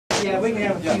Yeah, we can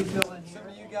have a few fill in here. Some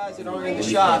of you guys that aren't in the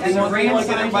shop, we want to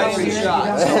get everybody in the shop.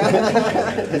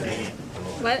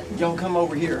 What? Don't come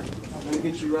over here. I'm going to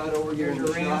get you right over here in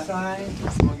the shop.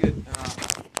 I'm going to get...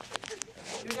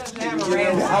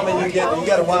 How many you get? You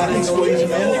got to wide and squeeze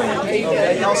them in.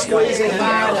 Okay, y'all squeeze in.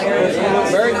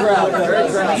 Very crowded, very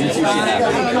crowded.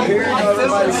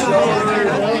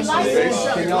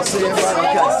 Can y'all see everybody?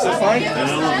 Okay, so fine.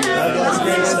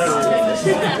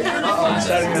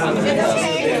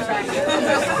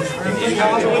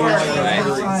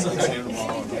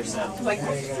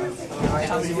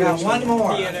 You got one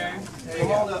more.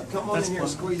 Come on in here and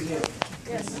squeeze in.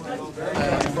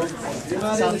 You're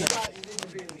not in the shot.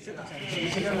 Okay,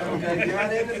 you're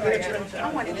not in the picture.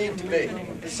 You need to be.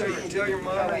 Just so you can tell your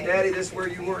mom and daddy this is where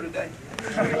you were today.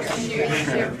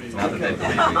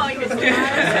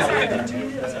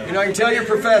 You know, you can tell your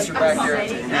professor back there.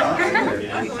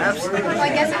 Absolutely. Well, I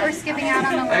guess we're skipping out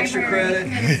on the library. Extra credit.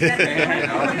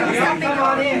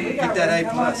 Get that A+.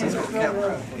 That's what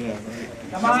counts.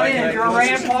 Come on in. If you're a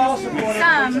Rand Paul supporter,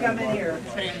 Some. please come in here.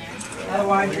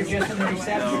 Otherwise, you're just in the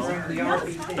reception room of the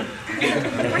RPT.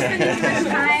 We're spending too much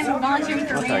time volunteering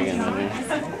for Rand.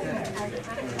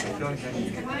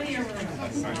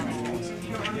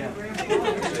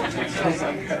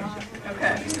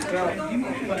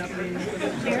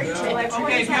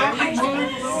 Okay, y'all keep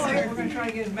moving forward. We're going to try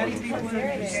to get as many people in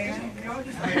as we can. Y'all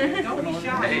just don't be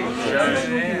shy.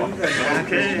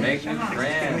 Make them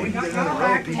friends.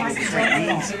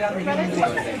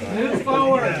 Move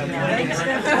forward. Take a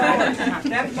step forward.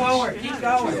 Step forward. Keep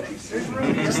going. There's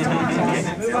room.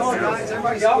 Move forward, guys.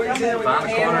 Everybody squeeze in. Find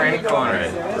a corner, any corner.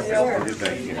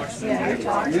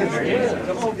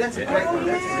 Come on, that's a great one.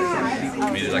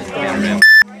 Music like a cameraman.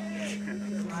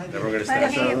 But I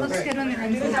mean, it looks good when the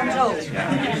room's full.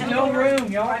 There's no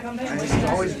room. Y'all come in. It's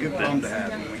always a good fun to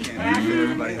have when we can't get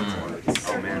everybody else.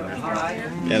 Oh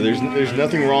man. Yeah, there's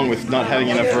nothing wrong with not having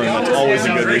enough room. That's always a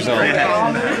good result.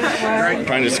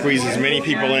 Trying to squeeze as many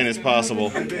people in as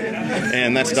possible.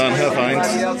 And that's Don Huffins,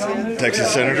 Texas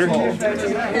Senator.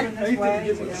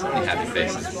 Happy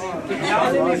faces.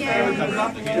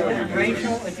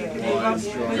 Rachel, if you can move up.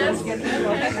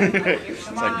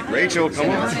 It's like, Rachel, come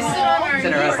on.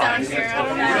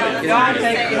 Don,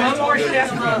 take one more step.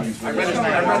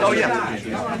 Oh, yeah.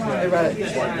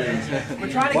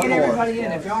 We're trying to get everybody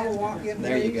in. If y'all will walk in.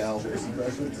 There you go.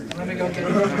 Let me go get it.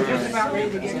 We're just about ready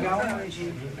to get going.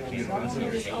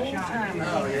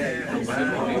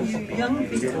 Young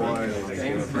people.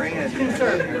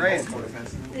 Grand.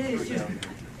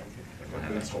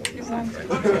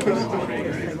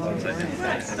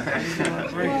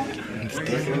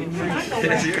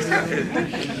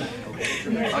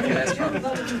 Okay, that's fine.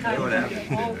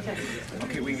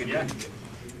 Okay, we can get.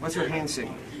 What's her hand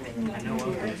signal? That's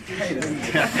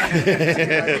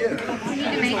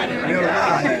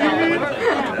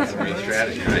a real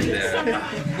strategy right there.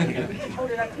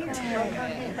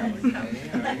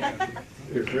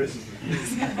 Here, Chris.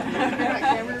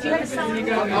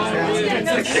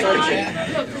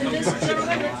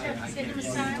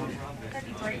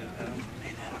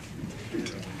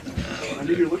 I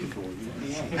knew you were looking for one.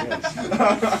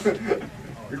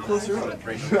 You're closer up.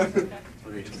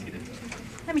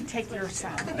 Let me take your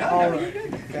side. All right.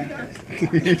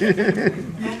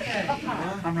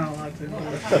 I'm not allowed to.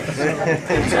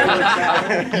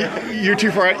 You're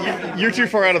too far. You're too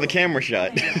far out of the camera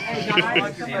shot.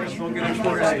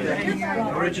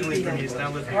 Originally from Houston.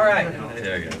 All right.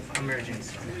 There you go.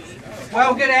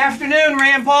 Well, good afternoon,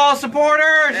 Rand Paul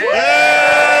supporters.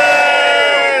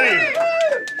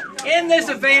 Isn't this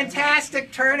a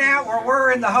fantastic turnout where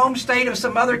we're in the home state of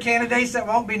some other candidates that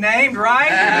won't be named,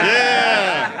 right?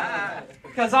 Yeah.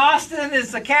 Because Austin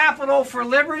is the capital for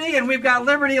liberty, and we've got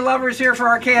liberty lovers here for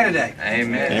our candidate.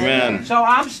 Amen. Amen. So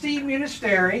I'm Steve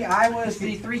Munisteri. I was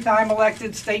the 3-time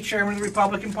elected state chairman of the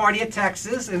Republican Party of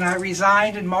Texas, and I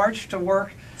resigned in March to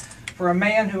work for a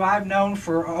man who I've known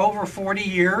for over 40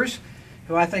 years,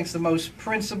 who I think is the most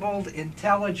principled,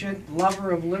 intelligent,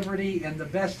 lover of liberty, and the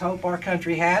best hope our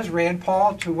country has, Rand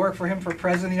Paul, to work for him for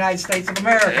President of the United States of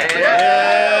America.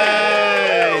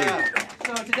 Yay!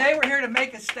 So today we're here to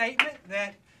make a statement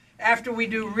that after we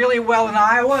do really well in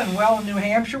Iowa and well in New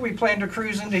Hampshire, we plan to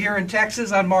cruise into here in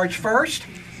Texas on March 1st.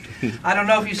 I don't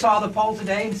know if you saw the poll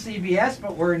today in CBS,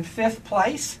 but we're in 5th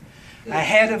place,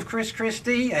 ahead of Chris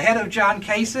Christie, ahead of John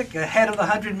Kasich, ahead of the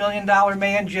 $100 million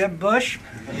man, Jeb Bush.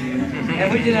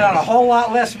 And we did it on a whole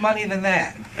lot less money than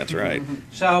that. That's right.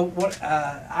 So what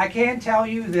I can tell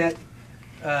you that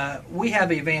we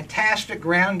have a fantastic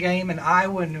ground game in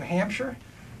Iowa and New Hampshire.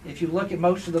 If you look at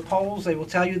most of the polls, they will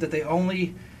tell you that the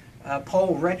only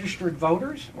poll registered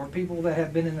voters or people that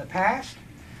have been in the past.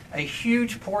 A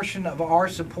huge portion of our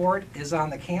support is on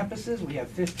the campuses. We have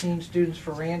 15 students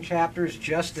for RAND chapters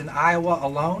just in Iowa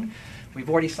alone. We've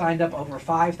already signed up over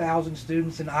 5,000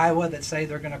 students in Iowa that say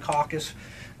they're going to caucus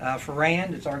for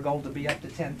RAND. It's our goal to be up to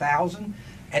 10,000.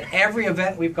 At every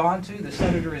event we've gone to, the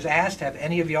senator has asked, have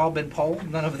any of y'all been polled?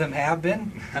 None of them have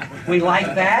been. We like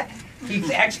that. Keeps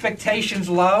expectations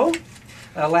low,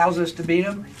 allows us to beat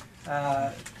them.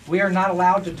 We are not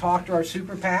allowed to talk to our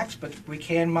super PACs, but we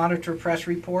can monitor press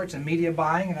reports and media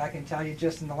buying, and I can tell you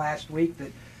just in the last week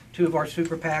that 2 of our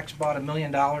super PACs bought $1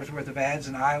 million worth of ads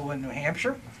in Iowa and New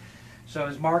Hampshire. So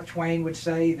as Mark Twain would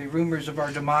say, the rumors of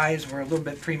our demise were a little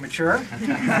bit premature.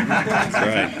 That's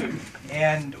right.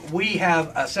 And we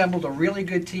have assembled a really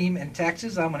good team in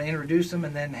Texas. I'm going to introduce them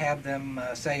and then have them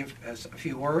say a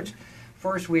few words.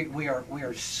 First, we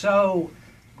are so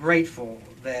grateful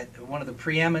that one of the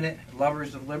preeminent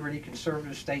lovers of liberty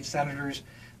conservative state senators,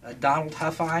 Donald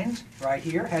Huffins, right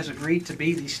here, has agreed to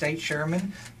be the state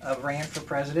chairman of RAND for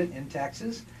president in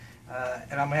Texas.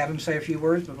 And I'm going to have him say a few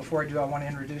words, but before I do, I want to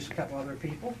introduce a couple other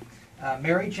people.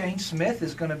 Mary Jane Smith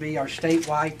is going to be our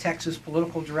statewide Texas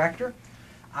political director.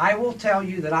 I will tell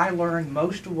you that I learned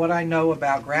most of what I know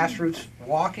about grassroots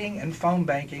walking and phone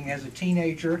banking as a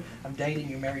teenager. I'm dating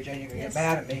you, Mary Jane, you're going to get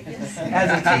mad at me.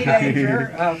 As a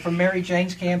teenager from Mary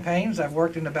Jane's campaigns, I've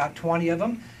worked in about 20 of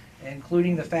them,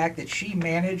 including the fact that she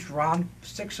managed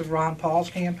 6 of Ron Paul's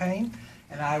campaign.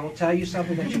 And I will tell you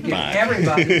something that should give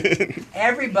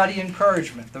everybody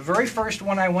encouragement. The very first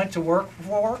one I went to work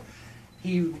for,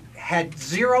 he had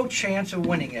 0 chance of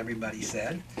winning, everybody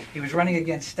said. He was running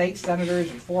against state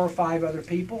senators and 4 or 5 other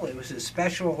people. It was his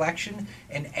special election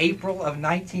in April of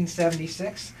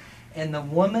 1976. And the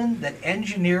woman that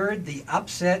engineered the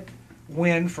upset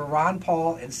win for Ron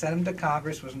Paul and sent him to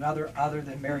Congress was none other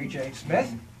than Mary Jane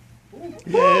Smith.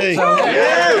 Yay.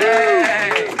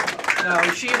 So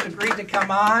she has agreed to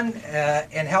come on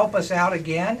and help us out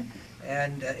again.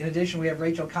 And in addition, we have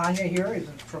Rachel Kanye here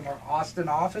from our Austin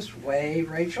office.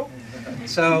 Wave, Rachel.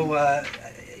 So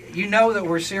you know that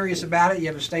we're serious about it. You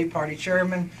have a state party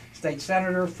chairman, state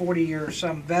senator, 40-year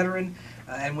some veteran.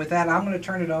 And with that, I'm going to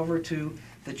turn it over to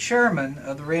the chairman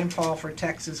of the Rand Paul for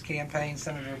Texas campaign,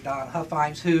 Senator Don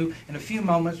Huffins, who in a few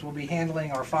moments will be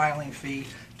handling our filing fee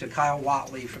to Kyle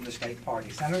Whatley from the state party.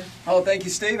 Senator? Oh, thank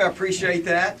you, Steve. I appreciate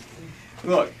that.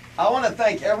 Look, I want to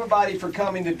thank everybody for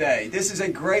coming today. This is a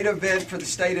great event for the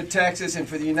state of Texas and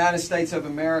for the United States of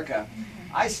America.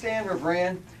 I stand with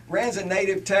Rand. Rand's a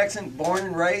native Texan, born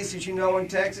and raised, as you know, in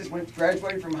Texas.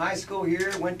 Graduated from high school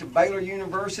here, went to Baylor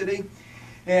University.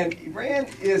 And Rand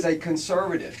is a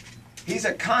conservative. He's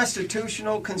a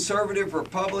constitutional conservative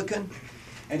Republican.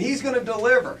 And he's going to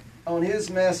deliver on his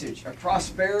message of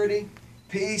prosperity,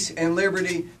 peace, and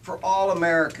liberty for all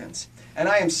Americans. And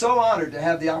I am so honored to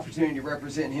have the opportunity to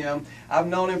represent him. I've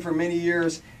known him for many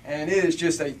years, and it is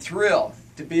just a thrill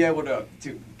to be able to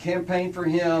campaign for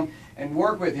him and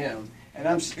work with him. And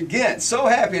I'm, again, so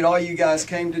happy that all you guys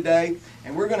came today.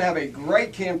 And we're going to have a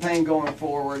great campaign going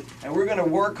forward. And we're going to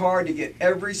work hard to get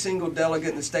every single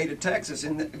delegate in the state of Texas.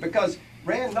 Because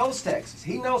Rand knows Texas.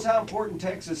 He knows how important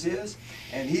Texas is.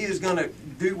 And he is going to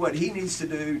do what he needs to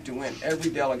do to win every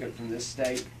delegate from this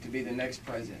state to be the next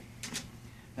president.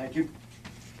 Thank you.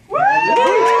 Woo! Mary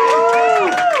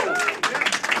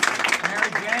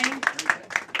Jane?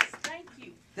 Thank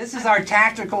you. This is our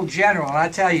tactical general, and I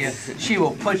tell you, she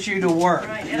will put you to work.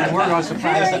 Right, And we're going to I'm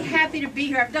surprise very you. happy to be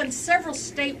here. I've done several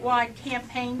statewide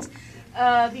campaigns.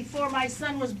 Before my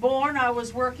son was born, I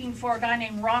was working for a guy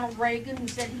named Ronald Reagan who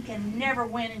said he can never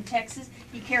win in Texas.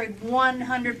 He carried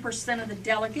 100% of the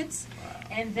delegates.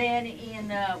 And then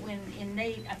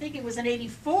I think it was in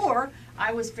 '84,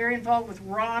 I was very involved with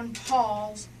Ron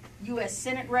Paul's U.S.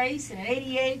 Senate race. And in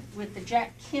 '88 with the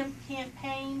Jack Kemp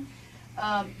campaign.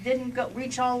 Didn't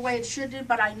reach all the way it should have,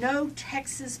 but I know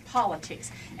Texas politics.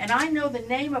 And I know the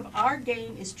name of our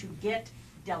game is to get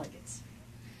delegates.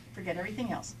 Forget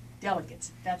everything else.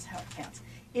 Delegates. That's how it counts.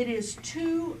 It is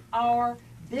to our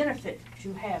benefit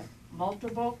to have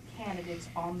multiple candidates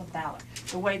on the ballot.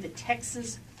 The way the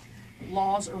Texas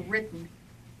laws are written,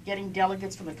 getting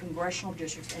delegates from the congressional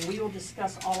districts, and we will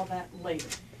discuss all of that later.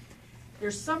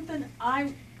 There's something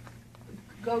I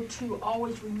go to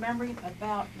always remembering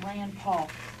about Rand Paul.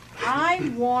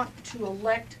 I want to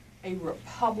elect a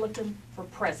Republican for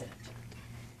president.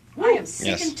 I am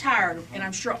sick and tired of, and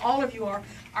I'm sure all of you are,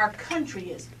 our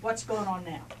country is, what's going on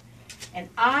now. And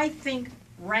I think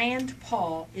Rand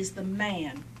Paul is the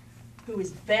man who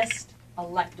is best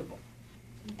electable.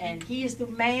 And he is the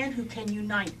man who can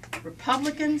unite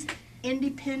Republicans,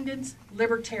 independents,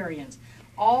 libertarians.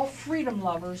 all freedom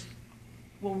lovers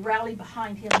will rally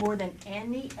behind him more than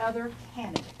any other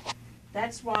candidate.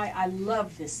 That's why I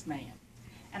love this man.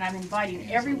 And I'm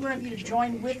inviting every one of you to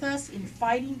join with us in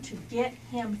fighting to get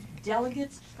him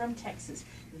delegates from Texas.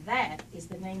 That is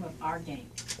the name of our game.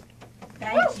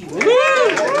 Thank you. And with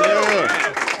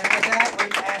that,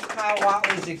 we've asked Kyle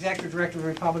Watley, the Executive Director of the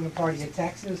Republican Party of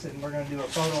Texas, and we're going to do a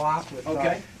photo op with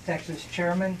Texas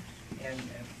Chairman. And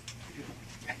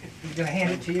he's going to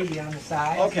hand it to you, be on the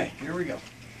side. Okay, here we go.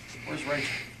 Where's Rachel?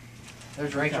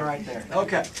 There's Rachel right there.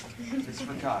 Okay, this is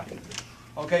for Kyle.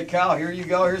 Okay, Kyle, here you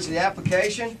go. Here's the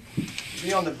application.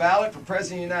 Be on the ballot for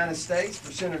President of the United States for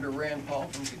Senator Rand Paul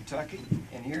from Kentucky.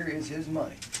 And here is his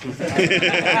money. Thank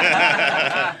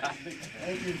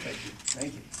you. Thank you.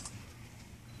 Thank you.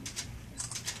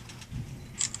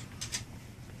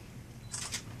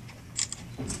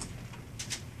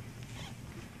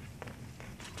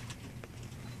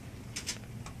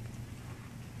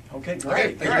 Okay,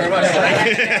 great. Thank you very much.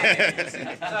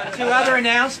 Two other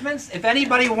announcements. If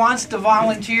anybody wants to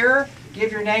volunteer,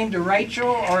 give your name to Rachel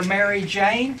or Mary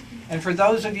Jane. And for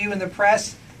those of you in the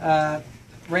press,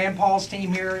 Rand Paul's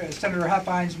team here, Senator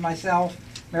Huffins, myself,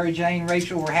 Mary Jane,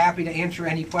 Rachel, we're happy to answer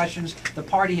any questions. The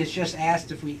party has just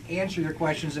asked if we answer your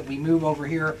questions that we move over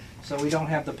here so we don't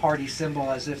have the party symbol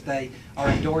as if they are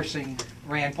endorsing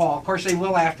Rand Paul. Of course, they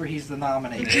will after he's the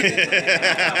nominee.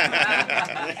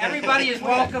 Everybody is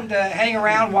welcome to hang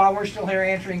around while we're still here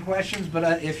answering questions,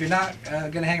 but if you're not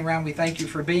going to hang around, we thank you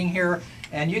for being here.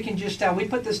 And you can just tell, we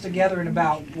put this together in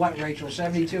about, what, Rachel,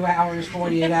 72 hours,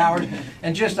 48 hours?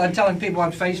 And just, I'm telling people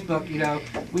on Facebook, you know,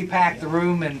 we packed the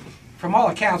room, and from all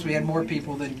accounts, we had more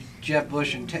people than Jeb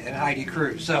Bush and Heidi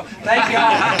Cruz. So thank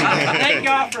y'all. Thank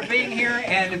y'all for being here.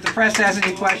 And if the press has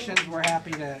any questions, we're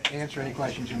happy to answer any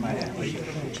questions you might have. Thank you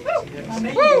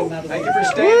for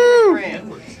staying with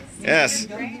Rand. Yes.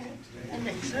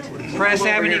 Press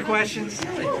have any questions?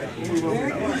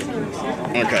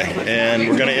 Okay, and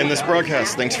we're going to end this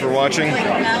broadcast. Thanks for watching.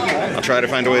 I'll try to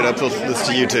find a way to upload this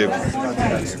to YouTube.